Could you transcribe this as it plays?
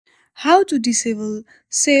how to disable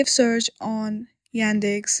Safe Search on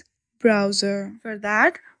Yandex Browser. For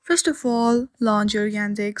that, first of all, launch your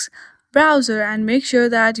Yandex browser and make sure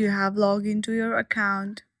that you have logged into your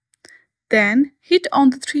account. Then hit on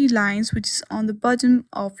the three lines which is on the bottom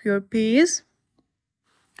of your page.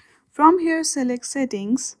 From here, select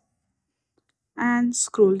Settings and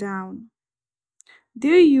scroll down.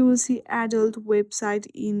 There you will see Adult Website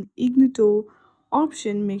Incognito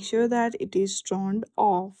option. Make sure that it is turned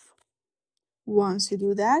off. Once you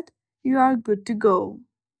do that, you are good to go.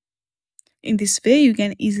 In this way, you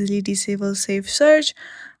can easily disable Safe Search.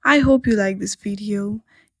 I hope you like this video.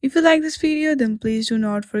 If you like this video, then please do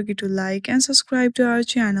not forget to like and subscribe to our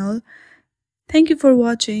channel. Thank you for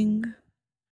watching.